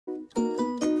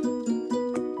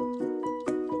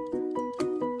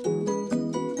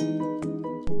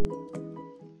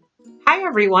Hi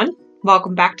everyone,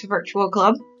 welcome back to Virtual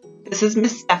Club. This is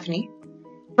Miss Stephanie.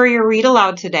 For your read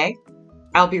aloud today,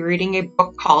 I'll be reading a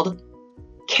book called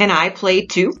Can I Play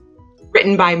Too?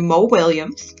 Written by Mo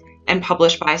Willems and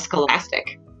published by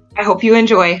Scholastic. I hope you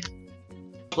enjoy.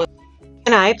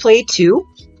 Can I play too?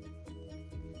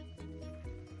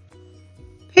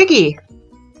 Piggy,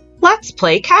 let's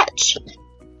play catch.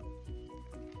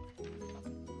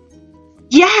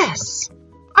 Yes,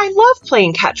 I love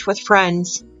playing catch with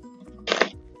friends.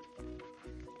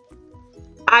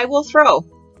 I will throw.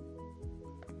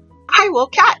 I will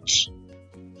catch.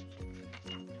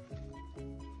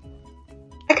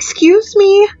 Excuse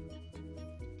me,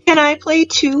 can I play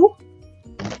too?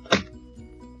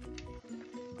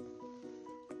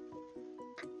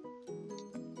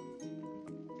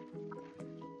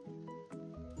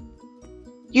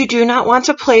 You do not want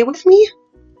to play with me?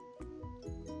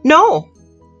 No,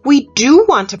 we do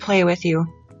want to play with you.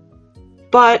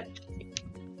 But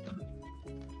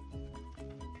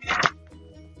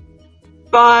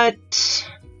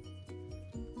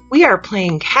we are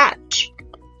playing catch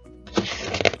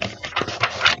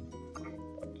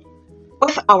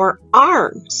with our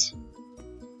arms.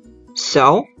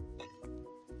 So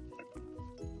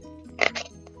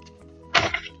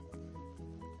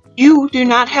you do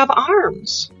not have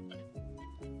arms.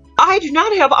 I do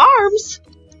not have arms.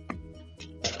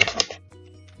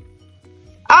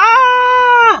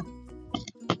 Ah!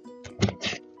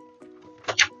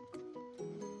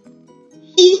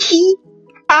 Hee hee,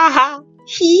 ha ha,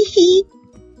 hee hee,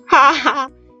 ha ha,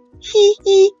 hee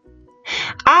hee.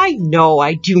 I know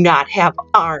I do not have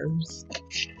arms.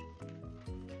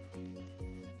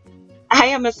 I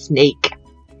am a snake.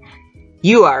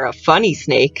 You are a funny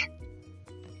snake.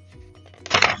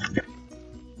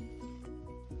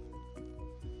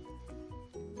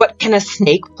 But can a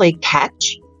snake play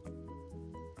catch?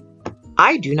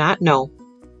 I do not know,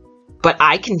 but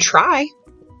I can try.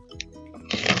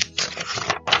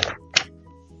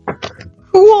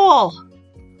 Cool!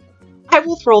 I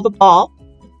will throw the ball.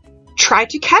 Try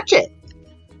to catch it.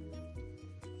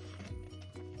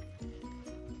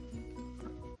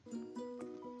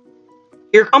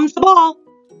 Here comes the ball.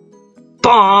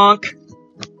 Bonk!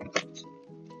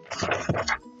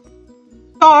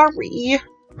 Sorry.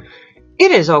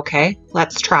 It is okay.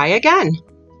 Let's try again.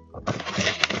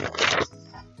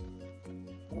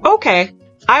 Okay,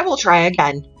 I will try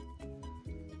again.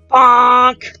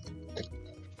 Bonk!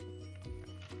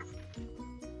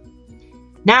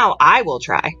 Now I will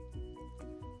try.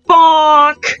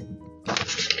 Bonk!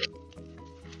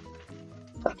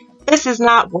 This is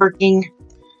not working.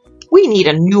 We need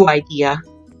a new idea.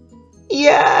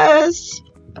 Yes!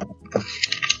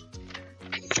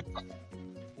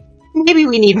 Maybe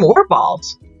we need more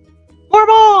balls. More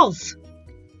balls!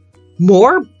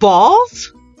 More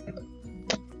balls?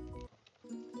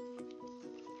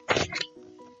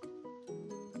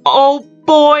 Oh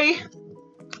boy!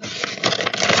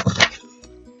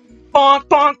 Bonk,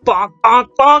 bonk, bonk, bonk,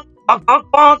 bonk, bonk, bonk,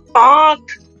 bonk, bonk.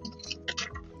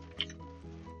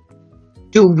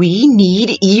 Do we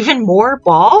need even more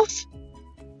balls?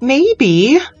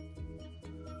 Maybe.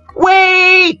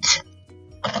 Wait!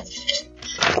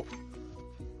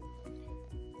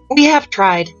 We have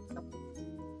tried,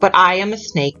 but I am a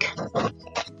snake.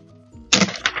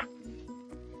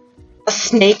 A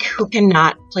snake who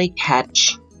cannot play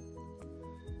catch.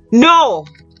 No!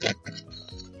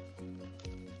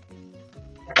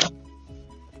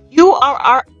 You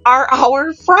are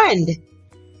our friend.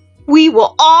 We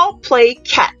will all play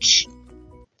catch.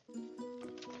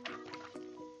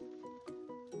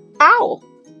 Ow!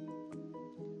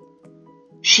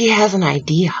 She has an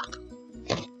idea.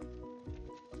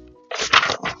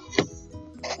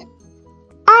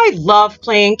 I love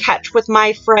playing catch with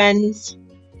my friends.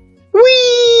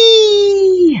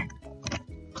 Whee!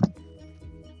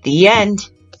 The end.